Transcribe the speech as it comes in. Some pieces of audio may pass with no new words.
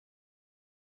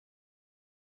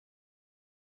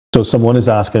So someone is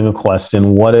asking a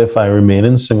question, what if I remain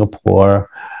in Singapore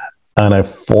and I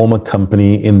form a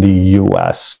company in the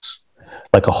US,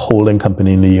 like a holding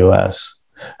company in the US?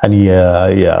 And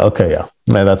okay.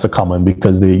 Now, that's a common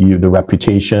because the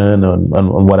reputation and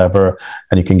whatever,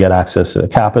 and you can get access to the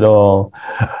capital.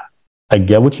 I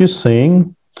get what you're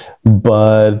saying,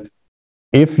 but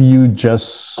if you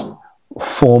just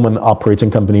form an operating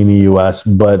company in the US,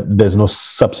 but there's no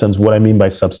substance, what I mean by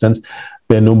substance,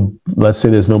 let's say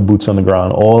there's no boots on the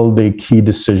ground, all the key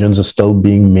decisions are still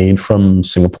being made from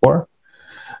Singapore,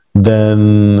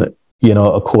 then,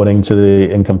 according to the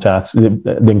Income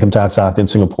Tax Act in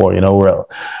Singapore, where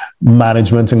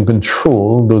management and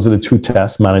control, those are the two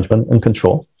tests, management and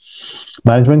control.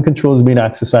 Management control is being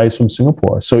exercised from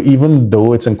Singapore. So even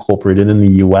though it's incorporated in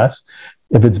the US,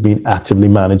 if it's being actively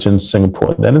managed in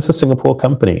Singapore, then it's a Singapore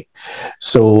company.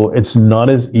 So it's not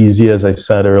as easy, as I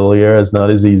said earlier, it's not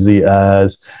as easy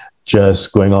as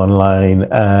just going online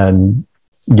and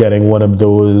getting one of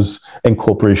those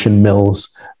incorporation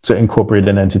mills to incorporate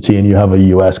an entity and you have a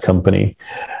US company.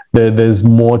 There's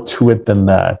more to it than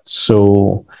that.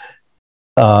 So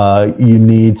you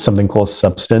need something called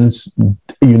substance.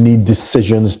 You need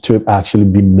decisions to actually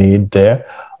be made there.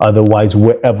 Otherwise,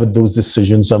 wherever those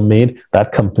decisions are made,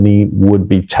 that company would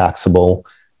be taxable.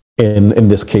 In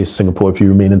this case, Singapore, if you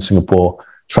remain in Singapore,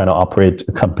 trying to operate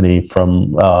a company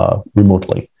from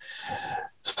remotely.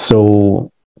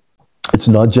 So it's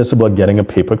not just about getting a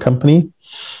paper company,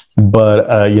 but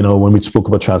when we spoke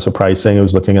about transfer pricing, I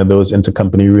was looking at those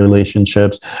intercompany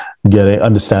relationships,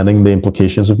 understanding the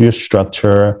implications of your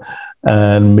structure,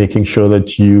 and making sure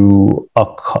that you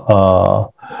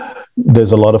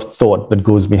there's a lot of thought that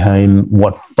goes behind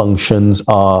what functions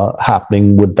are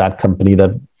happening with that company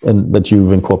that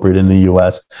you've incorporated in the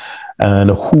US,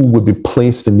 and who would be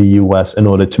placed in the US in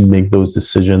order to make those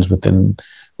decisions within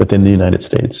the United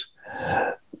States.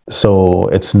 So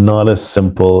it's not as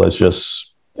simple as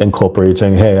just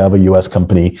incorporating, hey, I have a US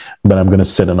company, but I'm going to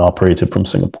sit and operate it from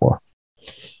Singapore.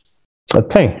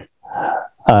 Okay.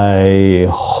 I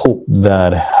hope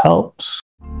that helps.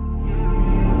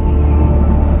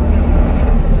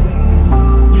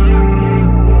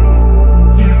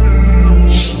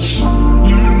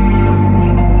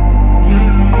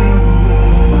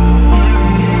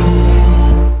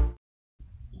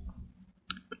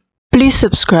 Please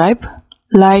subscribe,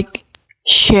 like,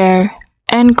 share,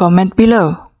 and comment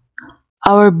below.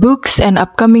 Our books and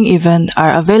upcoming events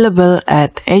are available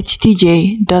at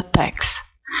htj.tax.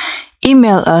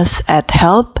 Email us at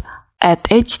help@htj.tax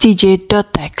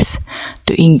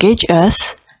to engage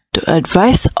us, to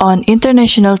advise on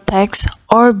international tax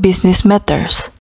or business matters.